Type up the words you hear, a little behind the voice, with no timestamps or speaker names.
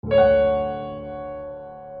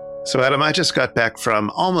So, Adam, I just got back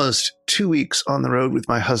from almost 2 weeks on the road with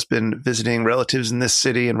my husband, visiting relatives in this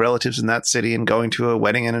city and relatives in that city, and going to a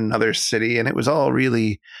wedding in another city. And it was all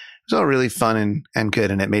really fun and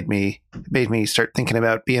good. And it made me start thinking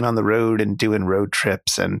about being on the road and doing road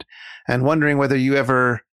trips, and wondering whether you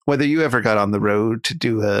ever got on the road to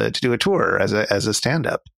do a tour as a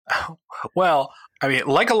stand-up. Well, I mean,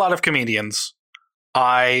 like a lot of comedians,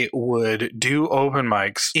 I would do open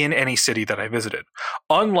mics in any city that I visited.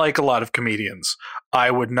 Unlike a lot of comedians,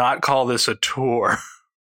 I would not call this a tour.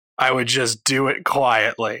 I would just do it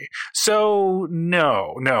quietly. So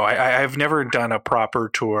no, I've never done a proper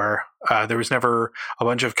tour. There was never a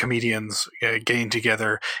bunch of comedians getting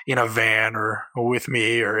together in a van or with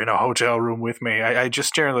me or in a hotel room with me. I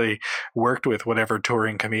just generally worked with whatever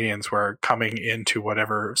touring comedians were coming into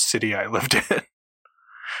whatever city I lived in.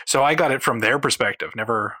 So I got it from their perspective,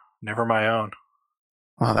 never my own.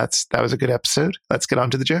 Well, that was a good episode. Let's get on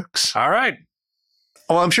to the jokes. All right.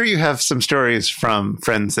 Well, I'm sure you have some stories from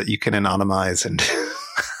friends that you can anonymize and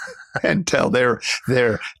and tell their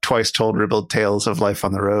twice told ribald tales of life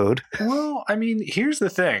on the road. Well, I mean, here's the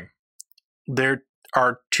thing. There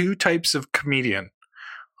are two types of comedian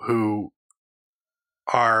who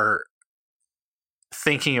are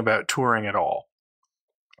thinking about touring at all.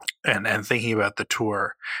 And thinking about the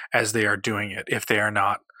tour as they are doing it, if they are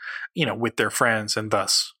not, with their friends and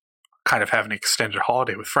thus kind of have an extended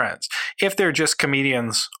holiday with friends. If they're just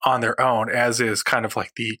comedians on their own, as is kind of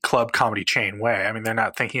like the club comedy chain way, I mean, they're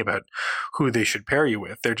not thinking about who they should pair you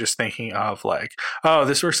with. They're just thinking of like, oh,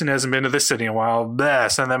 this person hasn't been to this city in a while.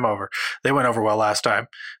 Bleh, send them over. They went over well last time.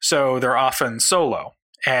 So they're often solo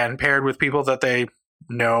and paired with people that they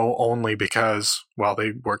know only because, well,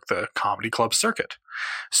 they work the comedy club circuit.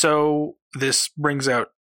 So this brings out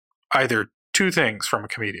either two things from a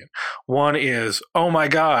comedian. One is, oh my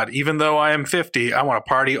God, even though I am 50, I want to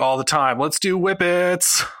party all the time. Let's do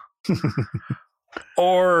whippets.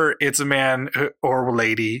 Or it's a man or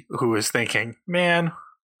lady who is thinking, man,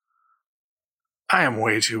 I am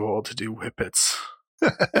way too old to do whippets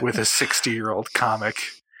with a 60-year-old comic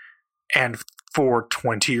and 4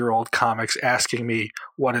 20-year-old comics asking me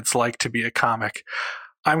what it's like to be a comic.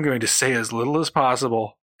 I'm going to say as little as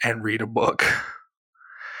possible and read a book.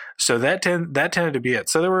 So that tended to be it.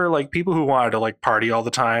 So there were like people who wanted to like party all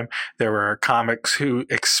the time. There were comics who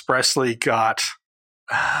expressly got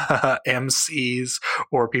MCs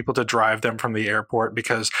or people to drive them from the airport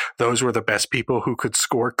because those were the best people who could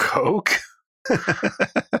score coke.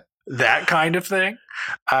 That kind of thing.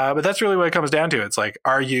 But that's really what it comes down to. It's like,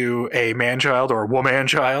 are you a man-child or a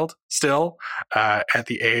woman-child still at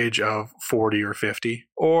the age of 40 or 50?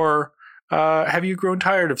 Or have you grown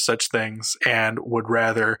tired of such things and would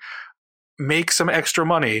rather make some extra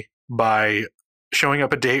money by showing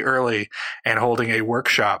up a day early and holding a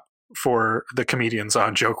workshop for the comedians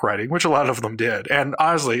on joke writing, which a lot of them did. And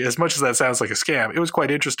honestly, as much as that sounds like a scam, it was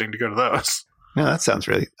quite interesting to go to those. No, that sounds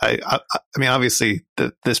really. I mean, obviously,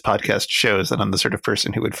 this podcast shows that I'm the sort of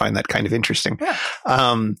person who would find that kind of interesting. Yeah.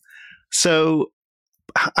 So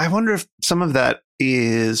I wonder if some of that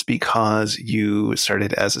is because you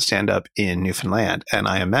started as a stand-up in Newfoundland, and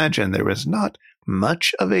I imagine there was not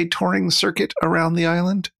much of a touring circuit around the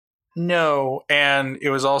island. No, and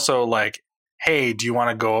it was also like, hey, do you want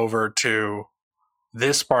to go over to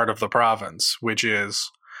this part of the province, which is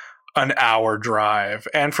an hour drive?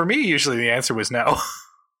 And for me, usually the answer was no.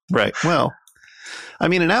 Right. Well, I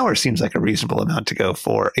mean, an hour seems like a reasonable amount to go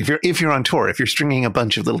for if you're on tour, if you're stringing a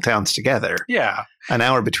bunch of little towns together. Yeah. An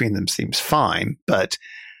hour between them seems fine, but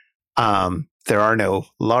there are no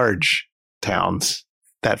large towns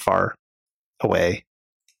that far away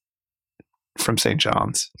from St.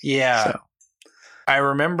 John's. Yeah. So. I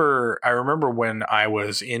remember when I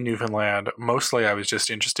was in Newfoundland, mostly I was just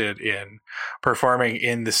interested in performing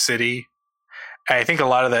in the city. I think a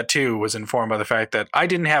lot of that too was informed by the fact that I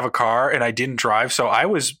didn't have a car and I didn't drive. So I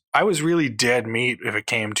was really dead meat if it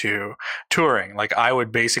came to touring. Like I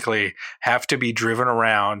would basically have to be driven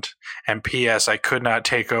around, and P.S. I could not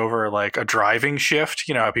take over like a driving shift.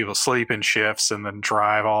 You know how people sleep in shifts and then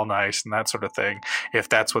drive all night and that sort of thing, if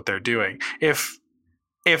that's what they're doing. If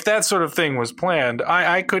that sort of thing was planned,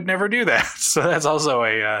 I could never do that. So that's also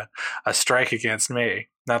a strike against me.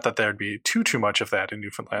 Not that there'd be too much of that in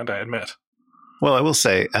Newfoundland, I admit. Well, I will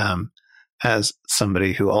say, as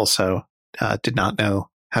somebody who also did not know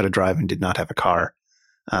how to drive and did not have a car,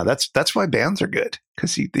 that's why bands are good,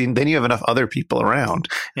 because then you have enough other people around,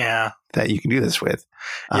 that you can do this with.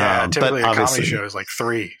 Yeah, typically a comedy show is like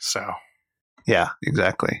 3, so yeah,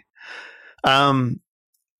 exactly.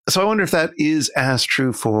 So I wonder if that is as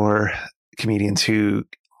true for comedians who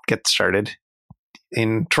get started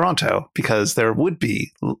in Toronto, because there would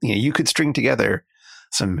be, you could string together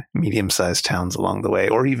some medium-sized towns along the way,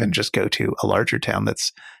 or even just go to a larger town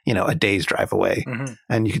that's, a day's drive away. Mm-hmm.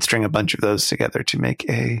 And you could string a bunch of those together to make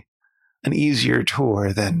an easier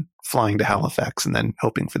tour than flying to Halifax and then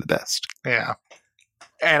hoping for the best. Yeah.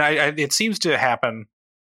 And it seems to happen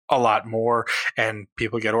a lot more, and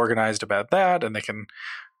people get organized about that, and they can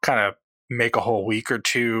kind of make a whole week or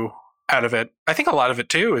two out of it. I think a lot of it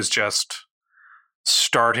too is just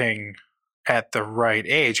starting at the right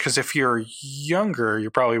age, because if you're younger,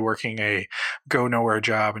 you're probably working a go nowhere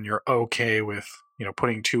job and you're okay with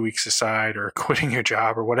putting 2 weeks aside or quitting your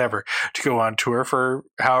job or whatever to go on tour for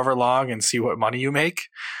however long and see what money you make.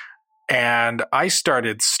 And I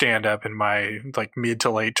started stand up in my mid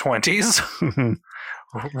to late 20s,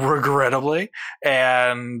 regrettably.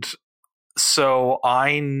 And so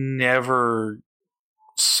I never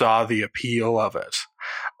saw the appeal of it.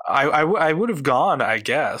 I would have gone, I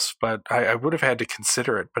guess, but I would have had to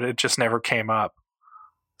consider it, but it just never came up.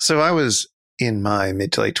 So I was in my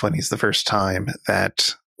mid to late 20s the first time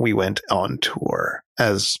that we went on tour,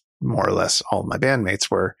 as more or less all my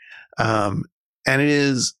bandmates were. And it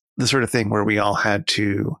is the sort of thing where we all had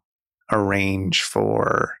to arrange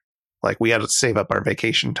for, we had to save up our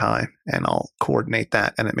vacation time and I'll coordinate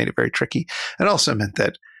that. And it made it very tricky. It also meant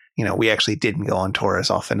that, we actually didn't go on tour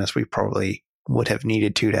as often as we probably would have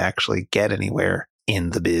needed to actually get anywhere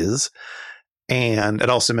in the biz. And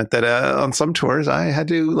it also meant that on some tours, I had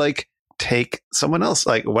to take someone else.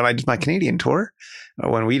 Like when I did my Canadian tour,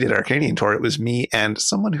 when we did our Canadian tour, it was me and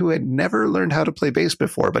someone who had never learned how to play bass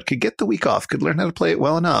before, but could get the week off, could learn how to play it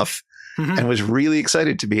well enough, and was really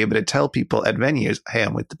excited to be able to tell people at venues, hey,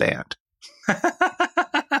 I'm with the band.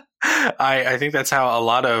 I think that's how a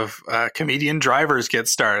lot of comedian drivers get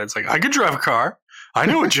started. It's I could drive a car. I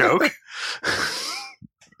know a joke.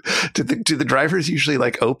 Do the drivers usually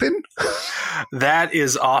open? That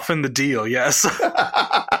is often the deal, yes.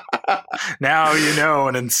 Now you know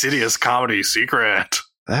an insidious comedy secret.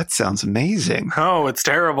 That sounds amazing. Oh, it's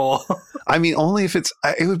terrible. I mean, only if it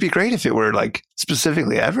would be great if it were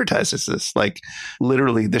specifically advertised as this.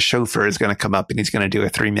 Literally the chauffeur is going to come up and he's going to do a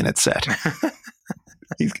 3-minute set.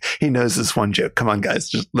 He knows this one joke. Come on, guys,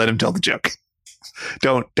 just let him tell the joke.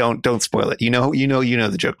 Don't spoil it. You know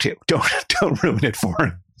the joke too. Don't ruin it for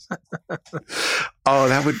him. Oh,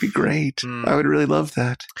 that would be great. I would really love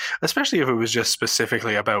that. Especially if it was just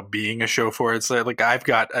specifically about being a chauffeur. It's I've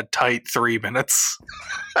got a tight 3 minutes.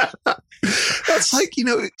 That's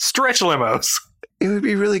stretch limos. It would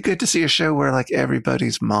be really good to see a show where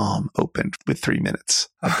everybody's mom opened with 3 minutes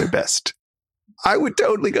of their best. I would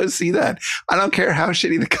totally go see that. I don't care how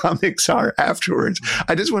shitty the comics are afterwards.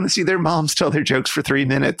 I just want to see their moms tell their jokes for 3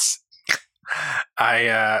 minutes.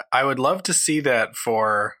 I would love to see that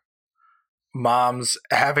for moms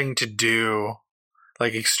having to do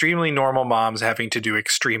extremely normal moms having to do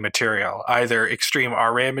extreme material, either extreme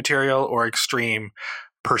R-rated material or extreme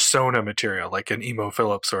persona material, like an Emo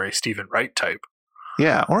Phillips or a Stephen Wright type.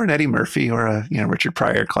 Yeah, or an Eddie Murphy or a Richard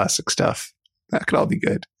Pryor classic stuff. That could all be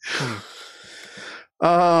good.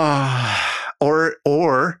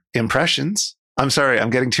 Or impressions. I'm sorry, I'm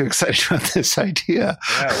getting too excited about this idea.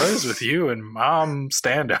 Yeah, what is with you and mom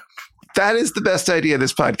stand-up? That is the best idea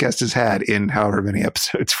this podcast has had in however many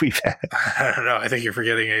episodes we've had. I don't know. I think you're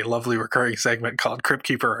forgetting a lovely recurring segment called Crypt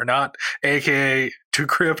Keeper or Not, a.k.a. To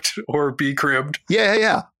Crypt or Be Cribbed.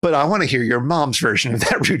 Yeah. But I want to hear your mom's version of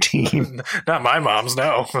that routine. Not my mom's,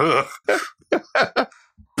 no.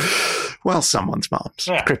 Well, someone's mom's.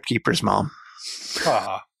 Yeah. Crypt Keeper's mom.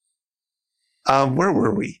 Where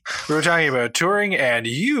were we? We were talking about touring, and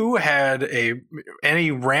you had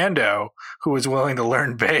any rando who was willing to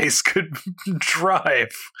learn bass could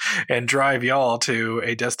drive y'all to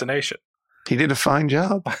a destination. He did a fine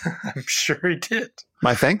job. I'm sure he did.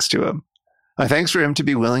 My thanks to him. My thanks for him to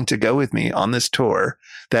be willing to go with me on this tour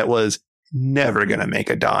that was never going to make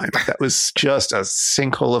a dime. That was just a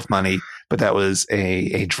sinkhole of money, but that was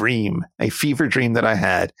a dream, a fever dream that I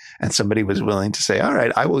had. And somebody was willing to say, all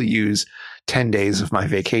right, I will use 10 days of my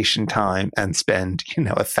vacation time and spend,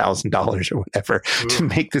 $1,000 or whatever to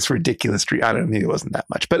make this ridiculous dream. I don't know, maybe it wasn't that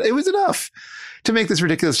much, but it was enough to make this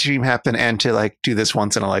ridiculous dream happen and to do this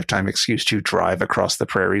once in a lifetime excuse to drive across the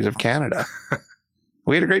prairies of Canada.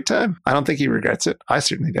 We had a great time. I don't think he regrets it. I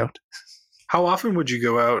certainly don't. How often would you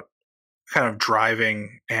go out kind of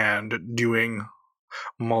driving and doing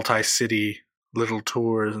multi-city little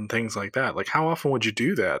tours and things like that? How often would you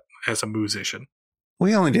do that as a musician?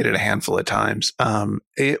 We only did it a handful of times.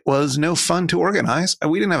 It was no fun to organize.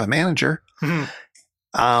 We didn't have a manager.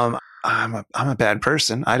 I'm a bad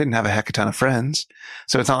person. I didn't have a heck of a ton of friends.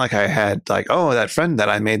 So it's not like I had like, oh, that friend that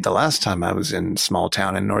I made the last time I was in small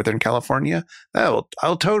town in Northern California.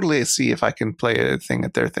 I'll totally see if I can play a thing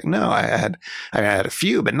at their thing. No, I had a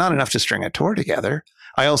few, but not enough to string a tour together.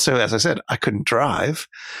 I also, as I said, I couldn't drive.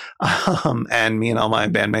 And me and all my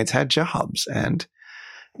bandmates had jobs. And,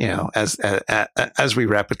 you know, as we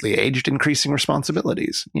rapidly aged, increasing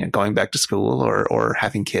responsibilities, you know, going back to school or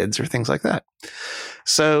having kids or things like that.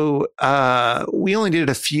 So we only did it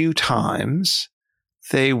a few times.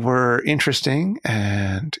 They were interesting,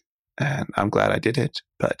 and I'm glad I did it.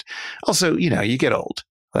 But also, you know, you get old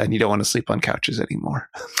and you don't want to sleep on couches anymore.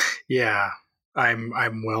 Yeah,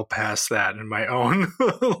 I'm well past that in my own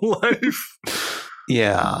life.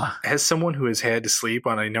 Yeah. As someone who has had to sleep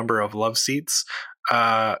on a number of love seats,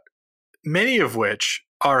 many of which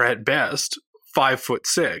are at best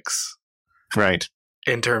 5'6", right,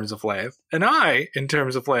 in terms of length, and I, in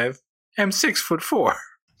terms of length, am 6'4".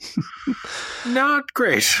 Not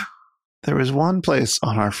great. There was one place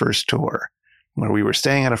on our first tour where we were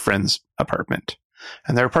staying at a friend's apartment,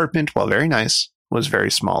 and their apartment, while very nice, was very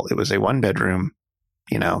small. It was a 1-bedroom,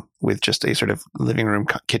 you know, with just a sort of living room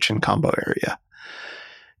kitchen combo area.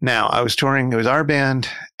 Now, I was touring, it was our band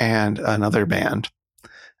and another band.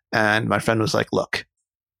 And my friend was like, look,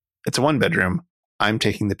 it's a 1-bedroom. I'm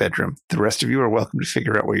taking the bedroom. The rest of you are welcome to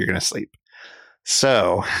figure out where you're going to sleep.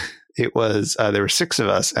 So it was, there were 6 of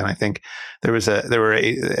us. And I think there were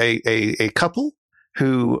a couple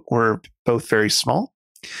who were both very small.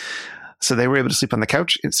 So they were able to sleep on the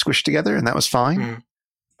couch squished together, and that was fine. Mm.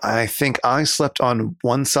 I think I slept on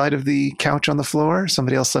one side of the couch on the floor.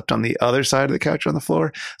 Somebody else slept on the other side of the couch on the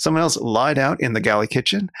floor. Someone else lied out in the galley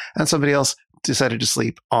kitchen, and somebody else decided to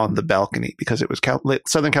sleep on the balcony because it was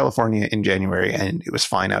Southern California in January, and it was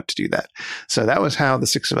fine out to do that. So that was how the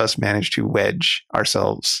 6 of us managed to wedge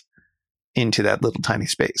ourselves into that little tiny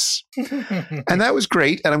space. And that was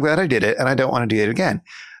great, and I'm glad I did it, and I don't want to do it again.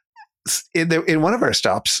 In one of our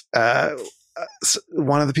stops,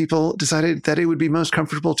 one of the people decided that it would be most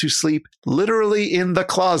comfortable to sleep literally in the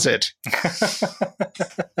closet.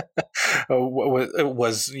 It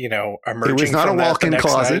was, you know, emerging. It was not a walk-in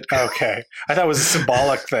closet. Night? Okay. I thought it was a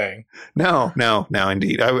symbolic thing. No,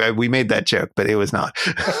 indeed. We made that joke, but it was not.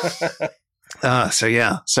 So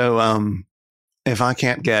if I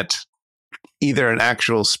can't get either an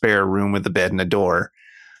actual spare room with a bed and a door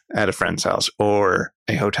at a friend's house or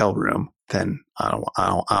a hotel room, then I don't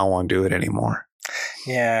want to do it anymore.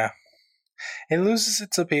 Yeah. It loses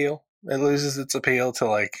its appeal. It loses its appeal to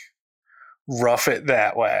like rough it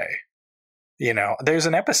that way. You know, there's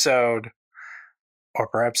an episode, or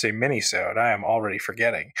perhaps a mini-sode, I am already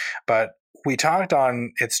forgetting, but we talked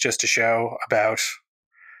on It's Just a Show about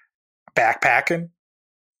backpacking,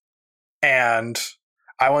 and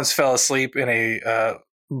I once fell asleep in a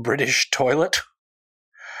British toilet,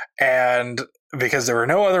 and because there were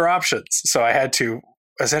no other options, so I had to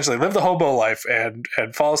essentially live the hobo life and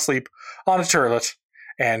fall asleep on a toilet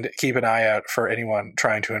and keep an eye out for anyone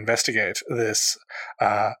trying to investigate this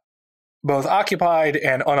both occupied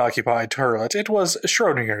and unoccupied toilet. It was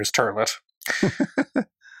Schrodinger's toilet.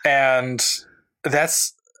 And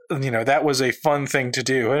that's, you know, that was a fun thing to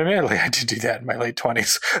do. And admittedly, I did do that in my late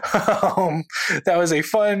 20s. That was a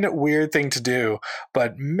fun, weird thing to do.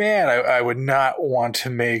 But man, I would not want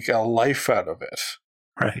to make a life out of it.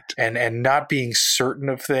 Right. And not being certain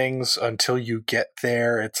of things until you get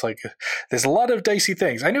there. It's like, there's a lot of dicey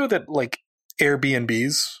things. I know that like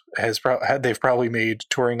Airbnbs they've probably made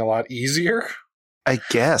touring a lot easier. I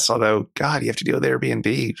guess, although, God, you have to deal with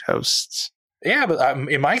Airbnb hosts. Yeah, but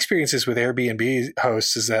in my experiences with Airbnb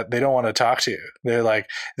hosts is that they don't want to talk to you. They're like,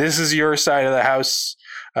 this is your side of the house.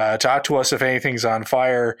 Talk to us if anything's on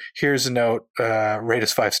fire. Here's a note. Rate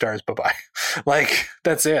us 5 stars. Bye-bye. Like,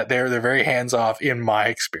 that's it. They're very hands off in my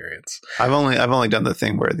experience. I've only done the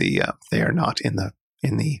thing where they are not in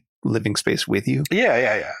the living space with you.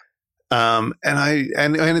 Yeah. And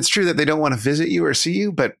it's true that they don't want to visit you or see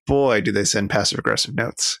you, but boy, do they send passive aggressive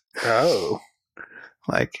notes. Oh.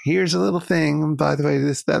 Like, here's a little thing, by the way,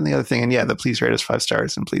 this, that, and the other thing. And yeah, please rate us 5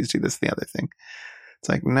 stars and please do this, the other thing. It's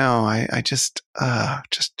like, no, I just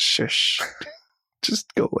shush,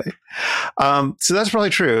 just go away. So that's probably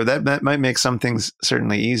true. That might make some things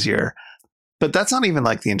certainly easier, but that's not even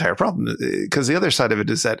like the entire problem, because the other side of it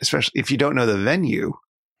is that, especially if you don't know the venue,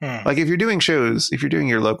 like if you're doing shows, if you're doing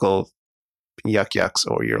your local yucks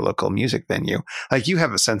or your local music venue, like you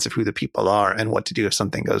have a sense of who the people are and what to do if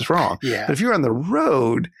something goes wrong. Yeah. But if you're on the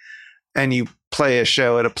road and you play a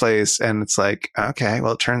show at a place and it's like, okay,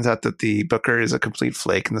 well, it turns out that the booker is a complete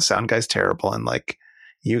flake and the sound guy's terrible, and like,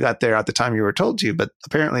 you got there at the time you were told to, but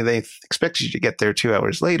apparently they expected you to get there 2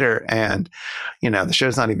 hours later. And, the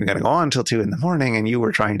show's not even going to go on until 2 a.m. and you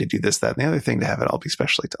were trying to do this, that, and the other thing to have it all be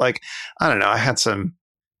specially like, I don't know. I had some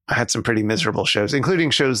pretty miserable shows,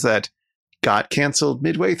 including shows that got canceled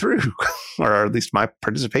midway through, or at least my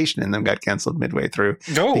participation in them got canceled midway through.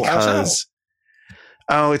 Oh, because,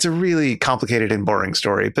 it's a really complicated and boring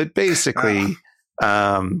story, but basically,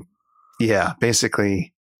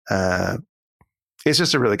 it's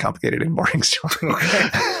just a really complicated and boring story. Okay.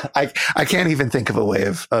 I can't even think of a way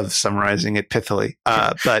of summarizing it pithily.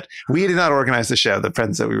 But we did not organize the show. The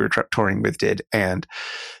friends that we were touring with did, and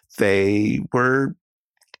they were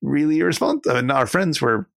really irresponsible. And our friends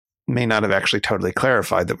may not have actually totally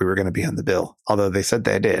clarified that we were going to be on the bill, although they said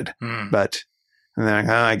they did. But and they're like,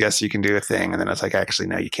 I guess you can do a thing. And then I was like, actually,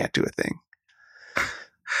 no, you can't do a thing.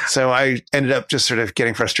 So I ended up just sort of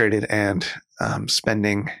getting frustrated and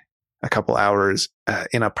spending a couple hours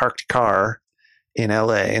in a parked car in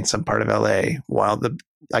LA, in some part of LA, while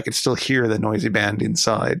I could still hear the noisy band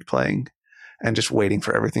inside playing, and just waiting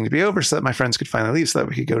for everything to be over so that my friends could finally leave so that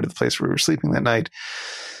we could go to the place where we were sleeping that night,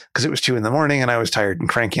 because it was 2 a.m. and I was tired and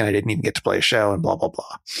cranky and I didn't even get to play a show and blah, blah,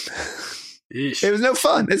 blah. Eesh. It was no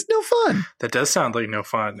fun. It's no fun. That does sound like no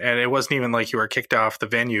fun. And it wasn't even like you were kicked off the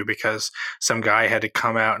venue because some guy had to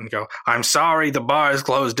come out and go, I'm sorry, the bar is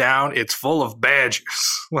closed down. It's full of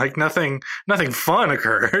badgers. Like nothing fun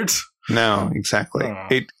occurred. No, exactly.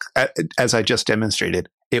 As I just demonstrated,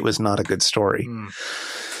 it was not a good story.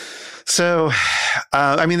 So,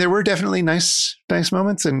 there were definitely nice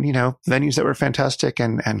moments, and, venues that were fantastic,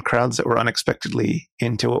 and crowds that were unexpectedly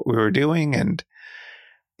into what we were doing, and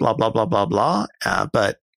blah, blah, blah, blah, blah.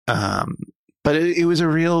 But it was a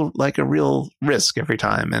real risk every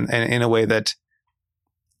time, and in a way that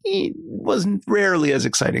it wasn't rarely as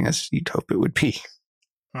exciting as you'd hope it would be.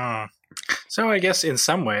 So I guess in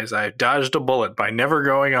some ways I dodged a bullet by never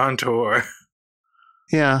going on tour.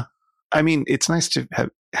 Yeah. It's nice to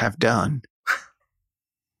have done,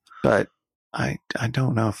 but I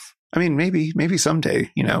don't know if, maybe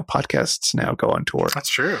someday, podcasts now go on tour. That's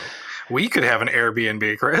true. We could have an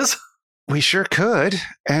Airbnb, Chris. We sure could.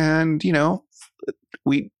 And,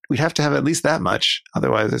 we'd have to have at least that much.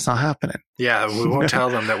 Otherwise, it's not happening. Yeah, we won't tell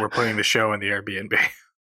them that we're putting the show in the Airbnb.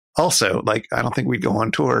 Also, I don't think we'd go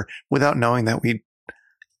on tour without knowing that we'd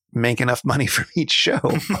make enough money from each show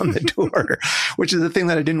on the tour, which is the thing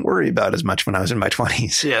that I didn't worry about as much when I was in my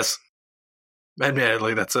 20s. Yes.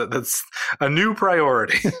 Admittedly, that's a new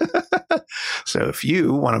priority. So if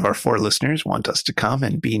you, one of our 4 listeners, want us to come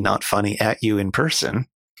and be not funny at you in person.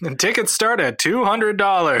 And tickets start at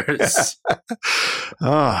 $200.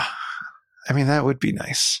 That would be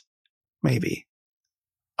nice. Maybe.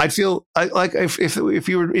 I'd feel like if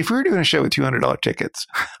we were doing a show with $200 tickets,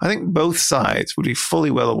 I think both sides would be fully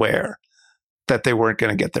well aware that they weren't going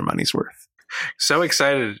to get their money's worth. So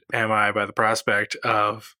excited am I by the prospect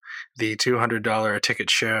of the $200 a ticket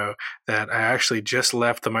show that I actually just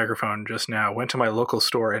left the microphone just now, went to my local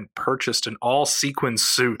store and purchased an all sequin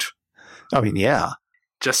suit. Yeah.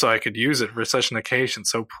 Just so I could use it for such an occasion.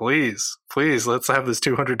 So please, let's have this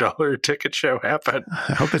 $200 ticket show happen.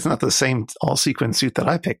 I hope it's not the same all sequin suit that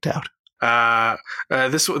I picked out.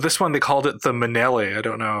 This one, they called it the Manelli. I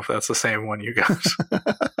don't know if that's the same one you got.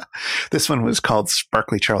 This one was called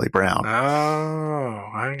Sparkly Charlie Brown.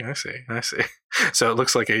 Oh, I see. So it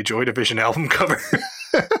looks like a Joy Division album cover.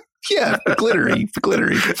 Yeah, glittery.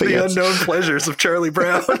 The unknown pleasures of Charlie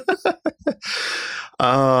Brown.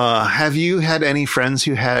 Have you had any friends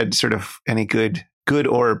who had sort of any good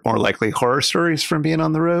or more likely horror stories from being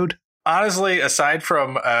on the road? Honestly, aside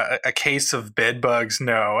from a case of bedbugs,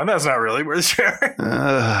 no. And that's not really worth sharing.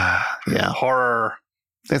 Yeah. Horror.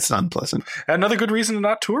 It's unpleasant. Another good reason to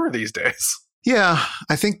not tour these days. Yeah,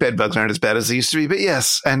 I think bedbugs aren't as bad as they used to be, but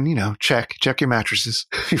yes, and check your mattresses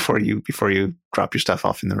before you drop your stuff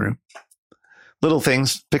off in the room. Little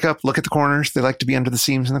things, look at the corners. They like to be under the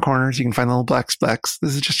seams in the corners. You can find the little black specks.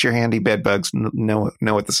 This is just your handy bedbugs. Know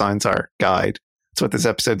what the signs are. Guide. That's what this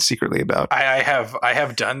episode's secretly about. I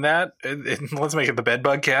have done that. Let's make it the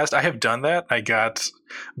bedbug cast. I have done that. I got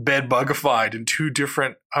bedbugified in 2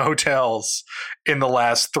 different hotels in the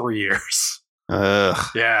last 3 years. Ugh.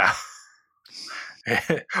 Yeah.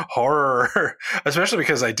 Horror, especially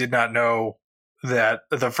because I did not know that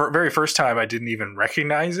the very first time I didn't even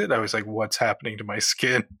recognize it. I was like, what's happening to my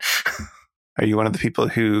skin? Are you one of the people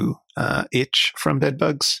who itch from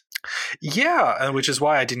bedbugs? Yeah, which is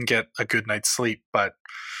why I didn't get a good night's sleep, but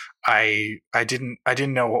I didn't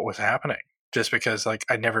know what was happening. just because like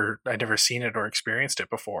I'd never seen it or experienced it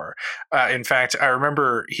before. In fact, I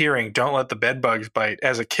remember hearing "Don't let the bedbugs bite"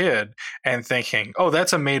 as a kid and thinking, "Oh,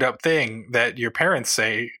 that's a made up thing that your parents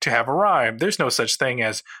say to have a rhyme. There's no such thing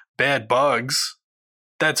as bed bugs.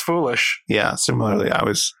 That's foolish." Yeah, similarly, I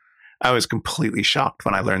was completely shocked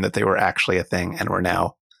when I learned that they were actually a thing and were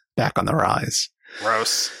now back on the rise.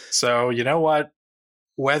 Gross. So you know what?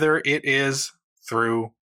 Whether it is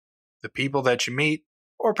through the people that you meet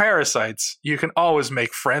or parasites, you can always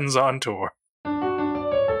make friends on tour.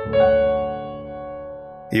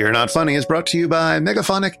 You're Not Funny is brought to you by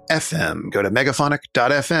Megaphonic FM. Go to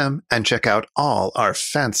megaphonic.fm and check out all our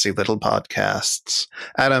fancy little podcasts.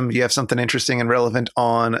 Adam, do you have something interesting and relevant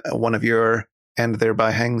on one of your And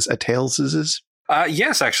Thereby Hangs a Taleses?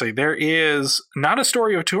 Yes, actually, there is not a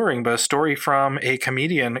story of touring, but a story from a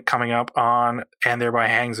comedian coming up on And Thereby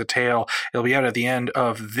Hangs a Tale. It'll be out at the end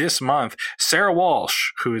of this month. Sarah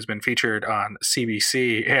Walsh, who has been featured on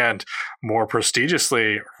CBC and more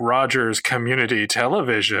prestigiously Rogers Community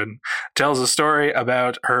Television, tells a story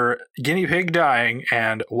about her guinea pig dying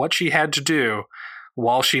and what she had to do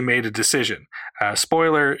while she made a decision.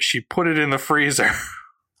 Spoiler, she put it in the freezer.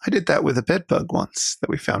 I did that with a bedbug once that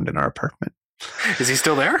we found in our apartment. Is he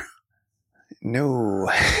still there?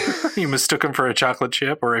 No. You mistook him for a chocolate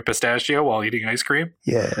chip or a pistachio while eating ice cream?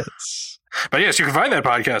 Yes. But yes, you can find that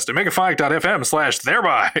podcast at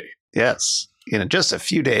megaphonic.fm/thereby. Yes. In just a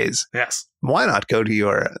few days. Yes. Why not go to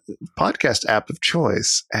your podcast app of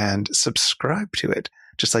choice and subscribe to it?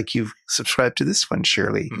 Just like you've subscribed to this one,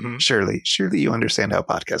 Shirley. Mm-hmm. Surely you understand how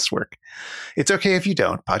podcasts work. It's okay if you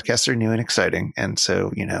don't. Podcasts are new and exciting. And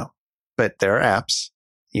so, but there are apps.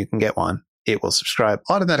 You can get one. It will subscribe,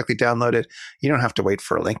 automatically download it. You don't have to wait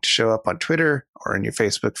for a link to show up on Twitter or in your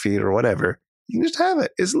Facebook feed or whatever. You can just have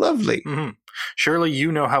it. It's lovely. Mm-hmm. Surely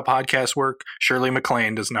you know how podcasts work. Shirley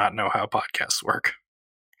MacLaine does not know how podcasts work.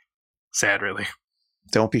 Sad, really.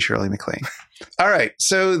 Don't be Shirley MacLaine. All right.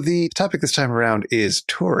 So the topic this time around is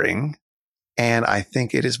touring. And I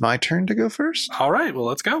think it is my turn to go first. All right. Well,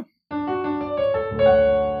 let's go.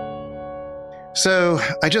 So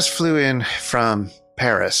I just flew in from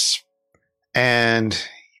Paris. And,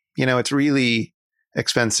 it's really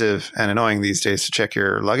expensive and annoying these days to check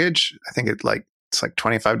your luggage. I think it's like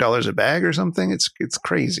 $25 a bag or something. It's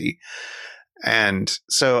crazy. And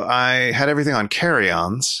so I had everything on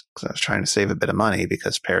carry-ons because I was trying to save a bit of money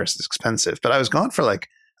because Paris is expensive. But I was gone for like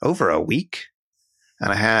over a week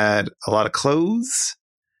and I had a lot of clothes.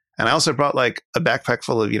 And I also brought like a backpack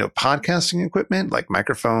full of, podcasting equipment, like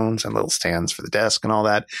microphones and little stands for the desk and all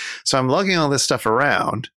that. So I'm lugging all this stuff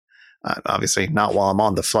around. Obviously not while I'm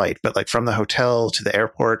on the flight, but like from the hotel to the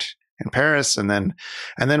airport in Paris and then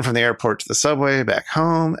from the airport to the subway back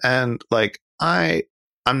home. And like,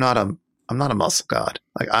 I'm not a muscle god.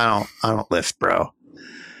 Like I don't lift, bro.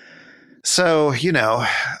 So,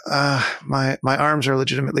 my arms are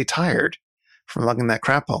legitimately tired from lugging that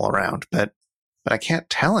crap all around, but I can't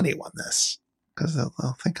tell anyone this because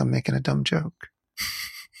they'll think I'm making a dumb joke.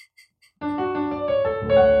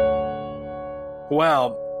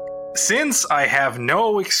 Well, since I have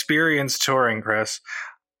no experience touring, Chris,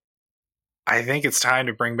 I think it's time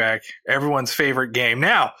to bring back everyone's favorite game.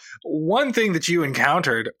 Now, one thing that you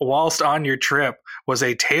encountered whilst on your trip was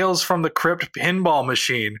a Tales from the Crypt pinball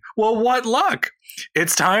machine. Well, what luck!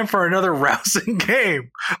 It's time for another rousing game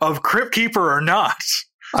of Crypt Keeper or Not.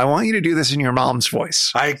 I want you to do this in your mom's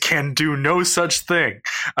voice. I can do no such thing.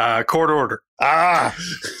 Court order.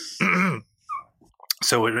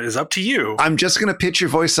 So it is up to you. I'm just going to pitch your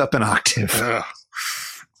voice up an octave.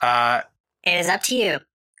 It is up to you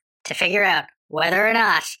to figure out whether or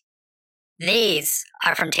not these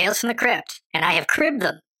are from Tales from the Crypt, and I have cribbed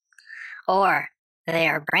them, or they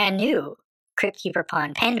are brand new Crypt Keeper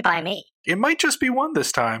pun penned by me. It might just be one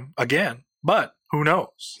this time, again, but who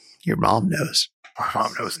knows? Your mom knows. My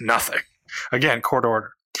mom knows nothing. Again, court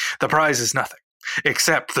order. The prize is nothing,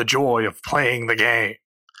 except the joy of playing the game.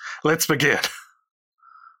 Let's begin.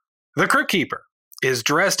 The Crypt Keeper is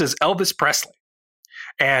dressed as Elvis Presley,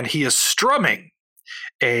 and he is strumming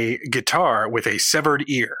a guitar with a severed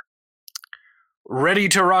ear. Ready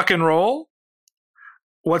to rock and roll?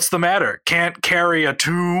 What's the matter? Can't carry a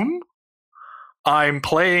tune? I'm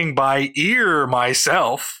playing by ear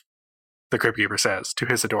myself, the Crypt Keeper says to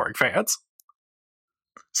his adoring fans.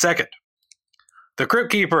 Second, the Crypt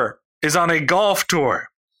Keeper is on a golf tour.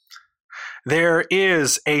 There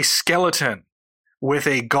is a skeleton with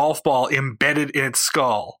a golf ball embedded in its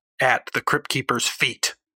skull at the Crypt Keeper's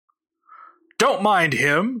feet. Don't mind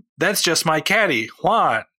him. That's just my caddy,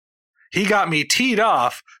 Juan. He got me teed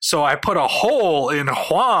off, so I put a hole in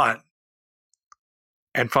Juan.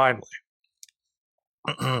 And finally,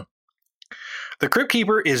 The Crypt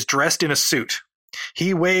Keeper is dressed in a suit.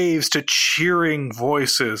 He waves to cheering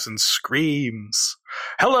voices and screams.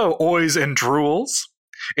 Hello, oys and drools.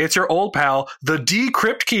 It's your old pal, the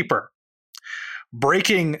Crypt Keeper,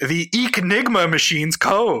 breaking the Enigma machine's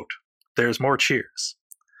code. There's more cheers.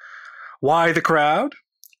 Why the crowd?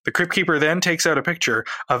 The Crypt Keeper then takes out a picture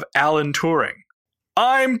of Alan Turing.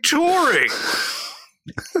 I'm touring!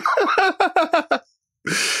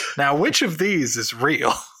 Now, which of these is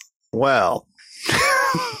real? Well,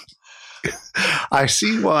 I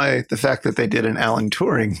see why the fact that they did an Alan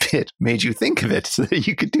Turing bit made you think of it so that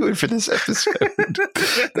you could do it for this episode.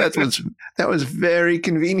 That was very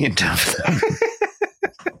convenient of them.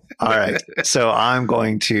 All right. So I'm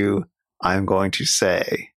going to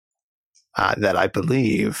say that I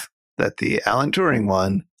believe that the Alan Turing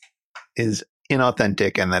one is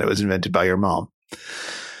inauthentic and that it was invented by your mom.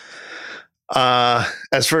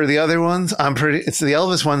 As for the other ones, it's the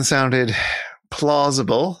Elvis one sounded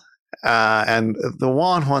plausible, and the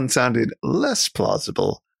Juan one sounded less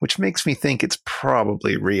plausible, which makes me think it's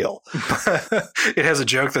probably real. It has a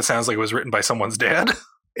joke that sounds like it was written by someone's dad.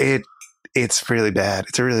 It's really bad.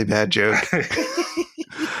 It's a really bad joke.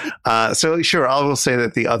 So sure, I will say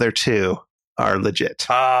that the other two are legit.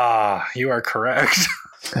 You are correct.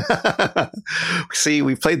 See,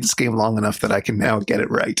 we've played this game long enough that I can now get it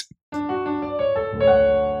right.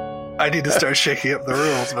 I need to start shaking up the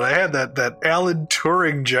rules, but I had that Alan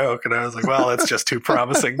Turing joke, and I was like, well, that's just too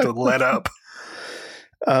promising to let up.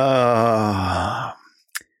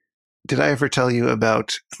 Did I ever tell you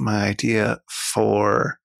about my idea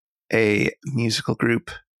for a musical group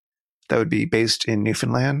that would be based in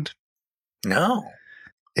Newfoundland? No.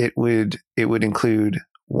 It would include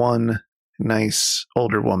one nice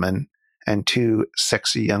older woman and two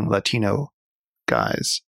sexy young Latino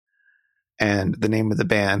guys. And the name of the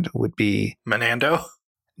band would be Menando?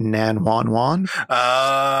 Nan Wan Wan.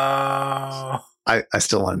 Oh. I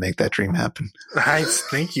still want to make that dream happen. I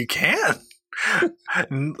think you can.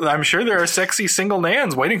 I'm sure there are sexy single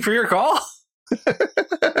Nans waiting for your call.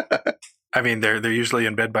 I mean, they're usually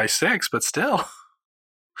in bed by 6, but still.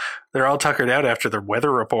 They're all tuckered out after their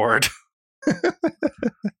weather report.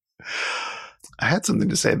 I had something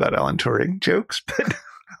to say about Alan Turing jokes, but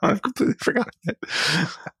I've completely forgotten it.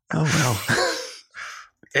 Oh well.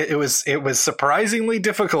 It was surprisingly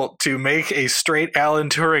difficult to make a straight Alan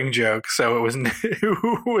Turing joke, so it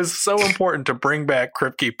was so important to bring back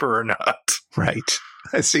Crypt Keeper or not. Right.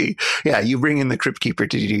 I see. Yeah, you bring in the Crypt Keeper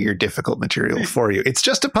to do your difficult material for you. It's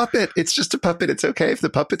just a puppet. It's It's okay if the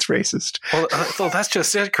puppet's racist. Well, that's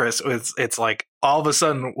just it, Chris. It's like all of a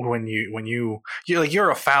sudden when you're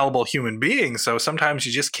a fallible human being, so sometimes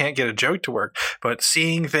you just can't get a joke to work. But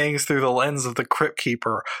seeing things through the lens of the Crypt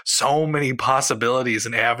Keeper, so many possibilities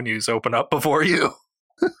and avenues open up before you.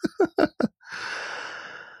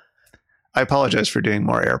 I apologize for doing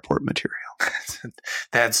more airport material.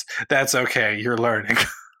 That's okay. You're learning.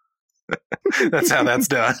 That's how that's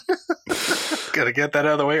done. Gotta get that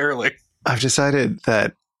out of the way early. I've decided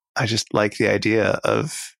that I just like the idea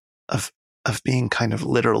of being kind of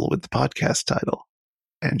literal with the podcast title,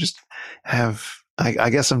 and just have. I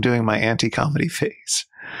guess I'm doing my anti-comedy phase.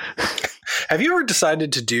 Have you ever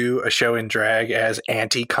decided to do a show in drag as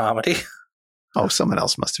anti-comedy? Oh, someone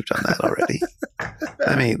else must have done that already.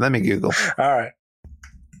 Let me Google. All right.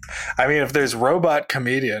 I mean, if there's robot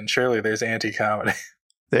comedian, surely there's anti-comedy.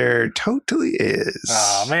 There totally is.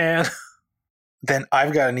 Oh, man. Then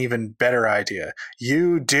I've got an even better idea.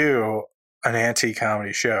 You do an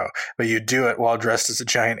anti-comedy show, but you do it while dressed as a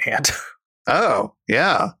giant ant. Oh,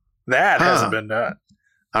 yeah. That hasn't been done.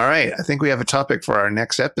 All right. I think we have a topic for our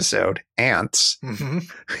next episode, ants. Mm-hmm.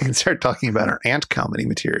 We can start talking about our ant comedy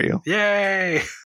material. Yay!